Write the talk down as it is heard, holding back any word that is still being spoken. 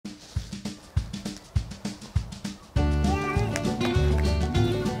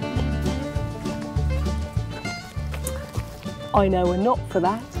I know a knot for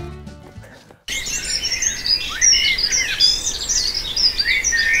that.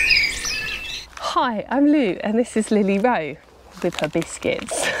 Hi, I'm Lou and this is Lily Rowe with her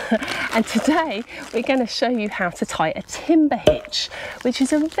biscuits. And today we're going to show you how to tie a timber hitch, which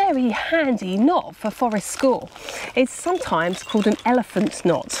is a very handy knot for forest school. It's sometimes called an elephant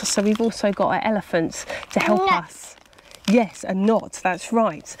knot, so we've also got our elephants to help us. Yes, a knot, that's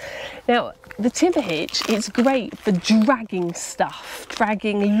right. Now, the timber hitch is great for dragging stuff,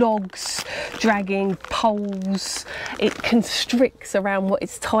 dragging logs, dragging poles. It constricts around what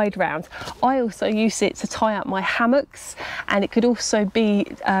it's tied around. I also use it to tie up my hammocks, and it could also be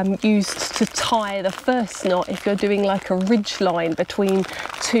used to tie the first knot if you're doing like a ridge line between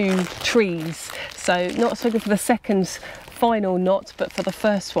two trees. So not so good for the second final knot, but for the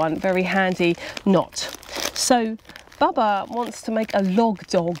first one, very handy knot. So Bubba wants to make a log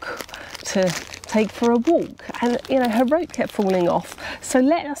dog to take for a walk, and you know, her rope kept falling off, so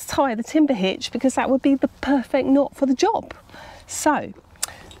let us tie the timber hitch because that would be the perfect knot for the job. So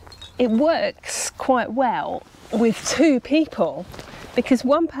it works quite well with two people because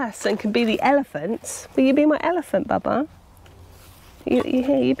one person can be the elephant. Will you be my elephant, Bubba? You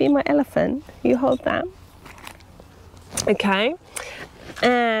here, you be my elephant. You hold that. Okay,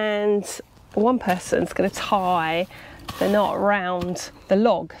 and one person's going to tie the knot around the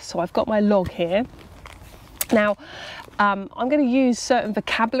log. So I've got my log here. Now I'm going to use certain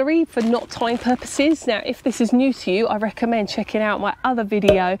vocabulary for knot tying purposes. Now if this is new to you, I recommend checking out my other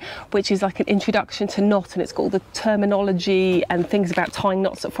video, which is like an introduction to knot, and it's got all the terminology and things about tying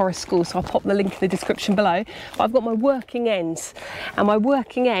knots at forest school, so I'll pop the link in the description below. But I've got my working end, and my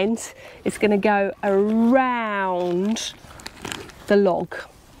working end is going to go around the log,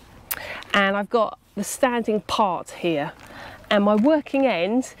 and I've got the standing part here, and my working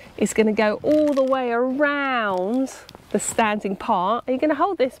end is going to go all the way around the standing part. Are you going to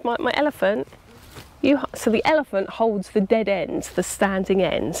hold this, my elephant? So the elephant holds the dead end, the standing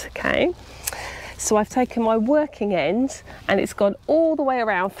end, okay? So I've taken my working end and it's gone all the way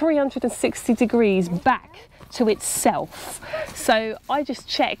around 360 degrees back to itself. So I just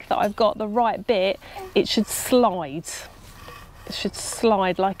check that I've got the right bit. It should slide. It should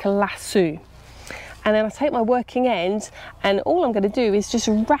slide like a lasso. And then I take my working end, and all I'm going to do is just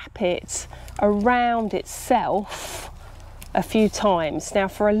wrap it around itself a few times. Now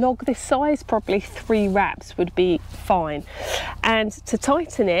for a log this size, probably 3 wraps would be fine. And to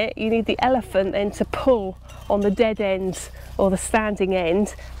tighten it, you need the elephant then to pull on the dead end or the standing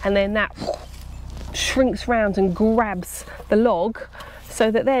end, and then that shrinks round and grabs the log,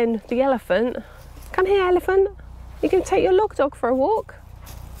 so that then the elephant, come here elephant, you can take your log dog for a walk.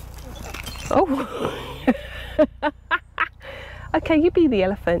 Oh, okay, you be the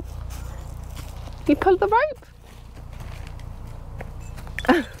elephant. You pull the rope.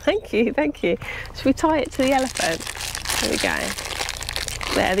 Thank you, thank you. Should we tie it to the elephant? There we go.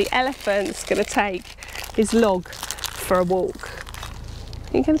 There, the elephant's going to take his log for a walk.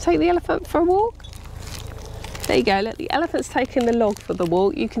 You going to take the elephant for a walk? There you go, look, the elephant's taking the log for the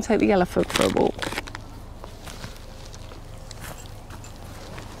walk. You can take the elephant for a walk.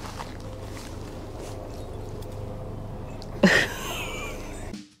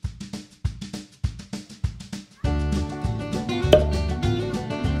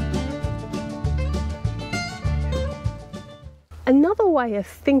 Another way of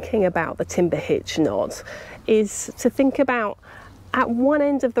thinking about the timber hitch knot is to think about at one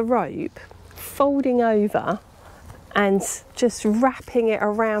end of the rope, folding over and just wrapping it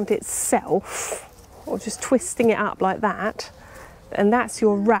around itself, or just twisting it up like that, and that's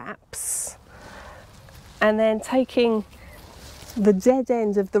your wraps. And then taking the dead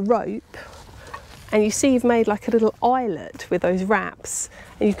end of the rope, and you see you've made like a little eyelet with those wraps,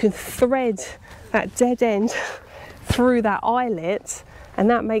 and you can thread that dead end through that eyelet, and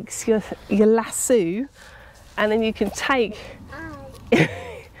that makes your lasso. And then you can take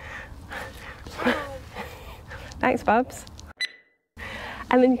thanks Bubs,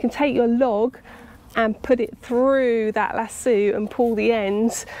 and then you can take your log and put it through that lasso and pull the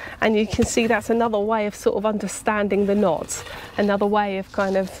ends, and you can see that's another way of sort of understanding the knot, another way of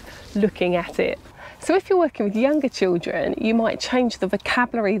kind of looking at it. So if you're working with younger children, you might change the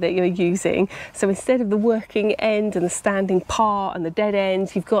vocabulary that you're using. So instead of the working end and the standing part and the dead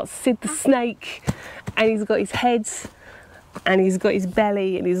end, you've got Sid the snake, and he's got his head, and he's got his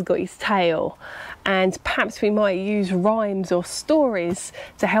belly, and he's got his tail. And perhaps we might use rhymes or stories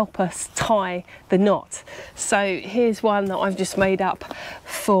to help us tie the knot. So here's one that I've just made up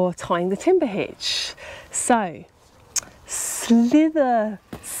for tying the timber hitch. So, slither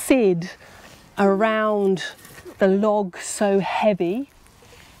Sid around the log so heavy.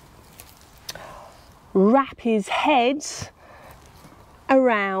 Wrap his head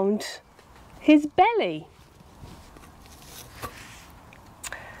around his belly.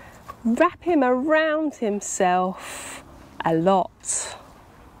 Wrap him around himself a lot.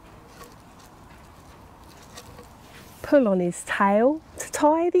 Pull on his tail to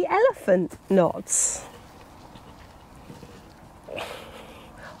tie the elephant knots.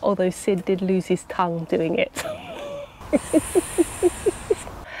 Although Sid did lose his tongue doing it.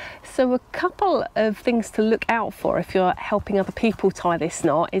 So a couple of things to look out for if you're helping other people tie this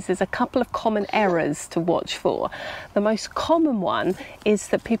knot is there's a couple of common errors to watch for. The most common one is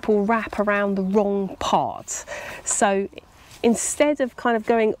that people wrap around the wrong part. So instead of kind of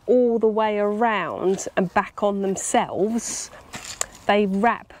going all the way around and back on themselves, they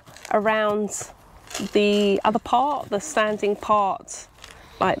wrap around the other part, the standing part,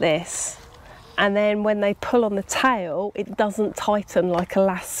 like this. And then when they pull on the tail, it doesn't tighten like a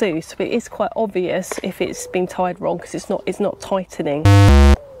lasso. So it is quite obvious if it's been tied wrong, because it's not tightening.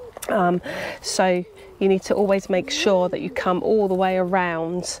 So you need to always make sure that you come all the way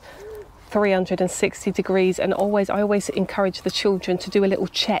around 360 degrees, and I always encourage the children to do a little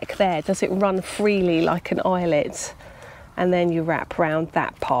check there. Does it run freely like an eyelet? And then you wrap around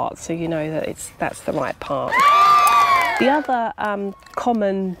that part so you know that that's the right part. The other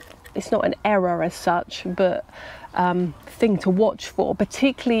common, it's not an error as such, but thing to watch for,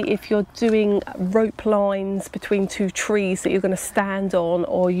 particularly if you're doing rope lines between two trees that you're going to stand on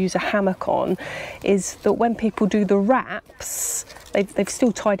or use a hammock on, is that when people do the wraps, they've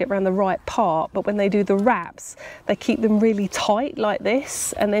still tied it around the right part, but when they do the wraps, they keep them really tight like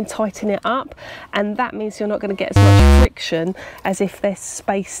this and then tighten it up, and that means you're not going to get as much friction as if they're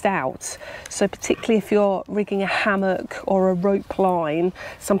spaced out. So particularly if you're rigging a hammock or a rope line,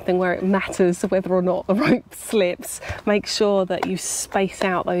 something where it matters whether or not the rope slips, make sure that you space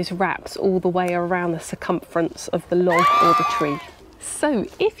out those wraps all the way around the circumference of the log or the tree. So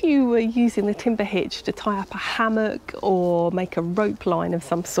if you were using the timber hitch to tie up a hammock or make a rope line of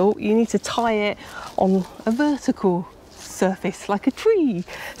some sort, you need to tie it on a vertical surface like a tree.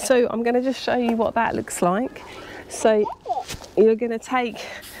 So I'm going to just show you what that looks like. So you're going to take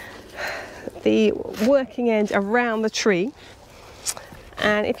the working end around the tree,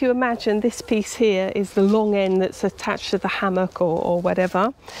 and if you imagine this piece here is the long end that's attached to the hammock or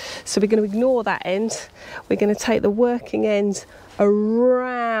whatever. So we're going to ignore that end. We're going to take the working end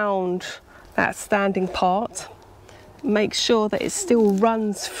around that standing part. Make sure that it still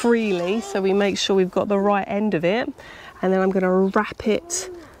runs freely, so we make sure we've got the right end of it. And then I'm going to wrap it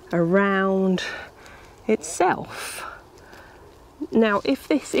around itself. Now, if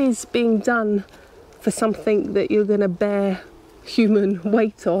this is being done for something that you're going to bear human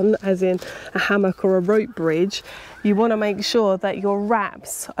weight on, as in a hammock or a rope bridge, you want to make sure that your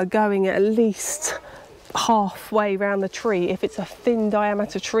wraps are going at least halfway around the tree. If it's a thin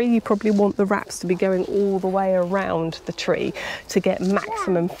diameter tree, you probably want the wraps to be going all the way around the tree to get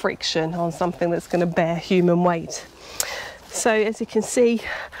maximum friction on something that's going to bear human weight. So as you can see,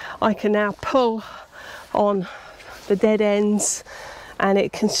 I can now pull on the dead ends and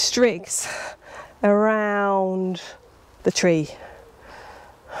it constricts around the tree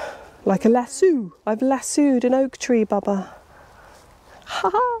like a lasso. I've lassoed an oak tree, Bubba.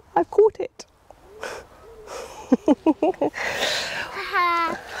 Haha, I've caught it.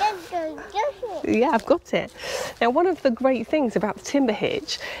 Yeah, I've got it. Now, one of the great things about the timber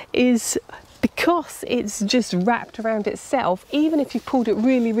hitch is because it's just wrapped around itself, even if you pulled it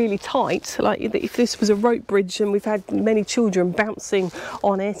really, really tight, like if this was a rope bridge and we've had many children bouncing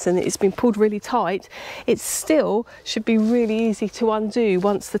on it and it's been pulled really tight, it still should be really easy to undo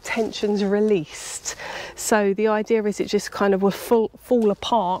once the tension's released. So the idea is it just kind of will fall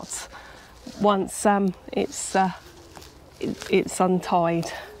apart once it's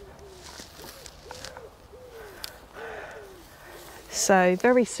untied. So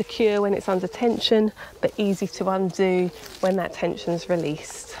very secure when it's under tension, but easy to undo when that tension's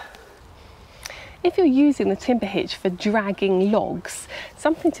released. If you're using the timber hitch for dragging logs,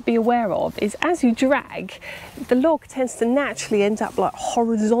 something to be aware of is as you drag, the log tends to naturally end up like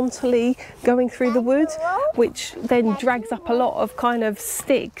horizontally going through the wood, which then drags up a lot of kind of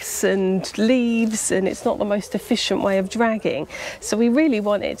sticks and leaves, and it's not the most efficient way of dragging. So we really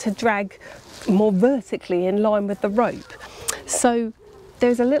want it to drag more vertically in line with the rope. So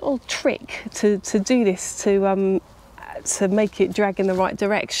there's a little trick to do this to make it drag in the right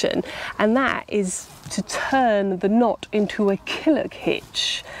direction, and that is to turn the knot into a Killick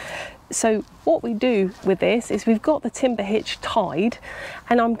hitch. So what we do with this is we've got the timber hitch tied,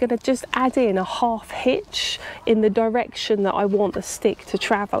 and I'm going to just add in a half hitch in the direction that I want the stick to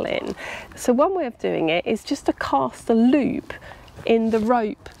travel in. So one way of doing it is just to cast a loop in the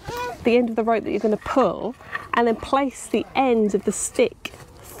rope, the end of the rope that you're going to pull, and then place the end of the stick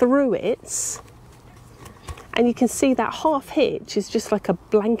through it. And you can see that half hitch is just like a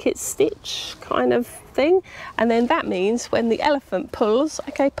blanket stitch kind of thing. And then that means when the elephant pulls,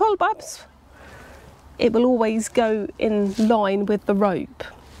 okay, pull, Bubs, it will always go in line with the rope.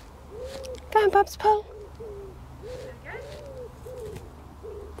 Go on, Bubs, pull.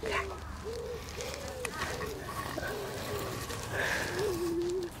 Okay.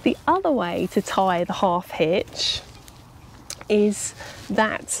 The other way to tie the half hitch is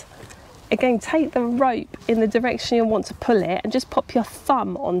that, again, take the rope in the direction you want to pull it and just pop your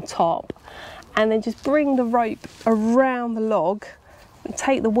thumb on top, and then just bring the rope around the log and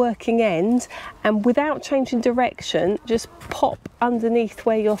take the working end, and without changing direction, just pop underneath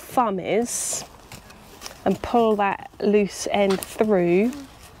where your thumb is and pull that loose end through.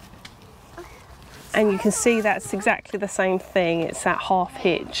 And you can see that's exactly the same thing. It's that half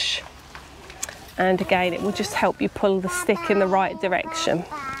hitch. And again, it will just help you pull the stick in the right direction.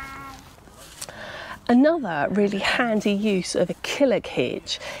 Another really handy use of a Killick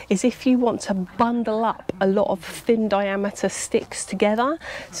hitch is if you want to bundle up a lot of thin diameter sticks together.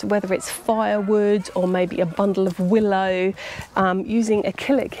 So whether it's firewood or maybe a bundle of willow, using a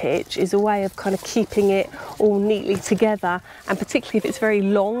Killick hitch is a way of kind of keeping it all neatly together. And particularly if it's very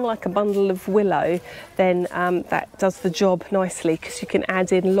long, like a bundle of willow, then that does the job nicely, because you can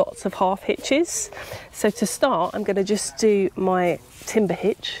add in lots of half hitches. So to start, I'm going to just do my timber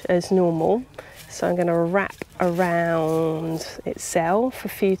hitch as normal. So I'm going to wrap around itself a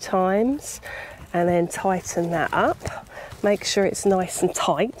few times and then tighten that up. Make sure it's nice and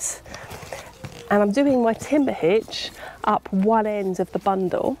tight. And I'm doing my timber hitch up one end of the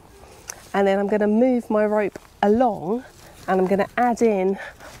bundle, and then I'm going to move my rope along, and I'm going to add in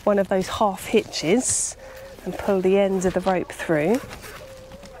one of those half hitches and pull the ends of the rope through.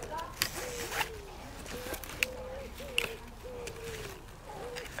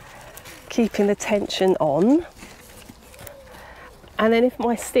 Keeping the tension on, and then if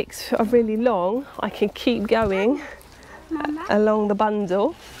my sticks are really long, I can keep going along the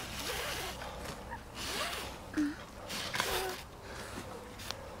bundle.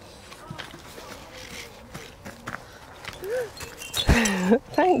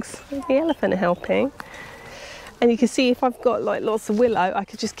 Thanks, the elephant helping. And you can see if I've got like lots of willow, I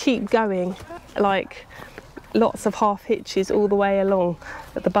could just keep going, like lots of half hitches all the way along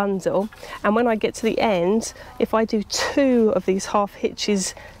the bundle. And when I get to the end, if I do two of these half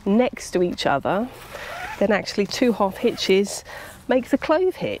hitches next to each other, then actually two half hitches makes a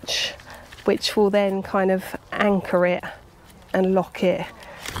clove hitch, which will then kind of anchor it and lock it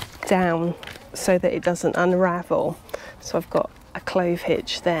down so that it doesn't unravel. So I've got a clove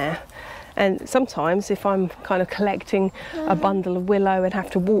hitch there. And sometimes if I'm kind of collecting a bundle of willow and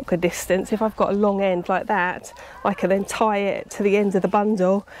have to walk a distance, if I've got a long end like that, I can then tie it to the end of the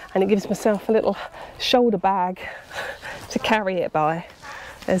bundle, and it gives myself a little shoulder bag to carry it by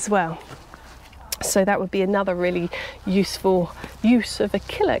as well. So that would be another really useful use of a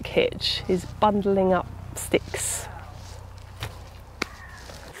Killick hitch, is bundling up sticks.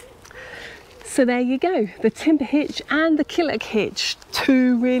 So there you go, the timber hitch and the Killick hitch,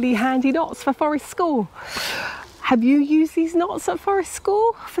 two really handy knots for forest school. Have you used these knots at forest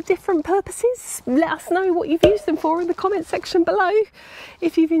school for different purposes? Let us know what you've used them for in the comment section below.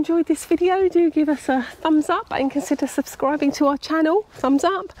 If you've enjoyed this video, do give us a thumbs up and consider subscribing to our channel, thumbs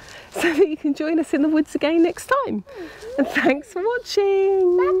up, so that you can join us in the woods again next time. And thanks for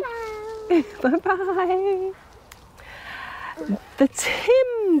watching. Bye bye. Bye bye. The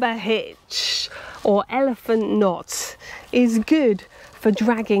timber hitch or elephant knot is good for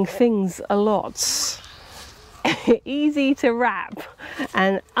dragging things a lot. Easy to wrap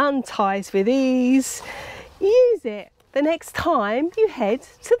and unties with ease. Use it the next time you head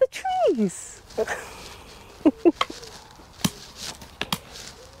to the trees.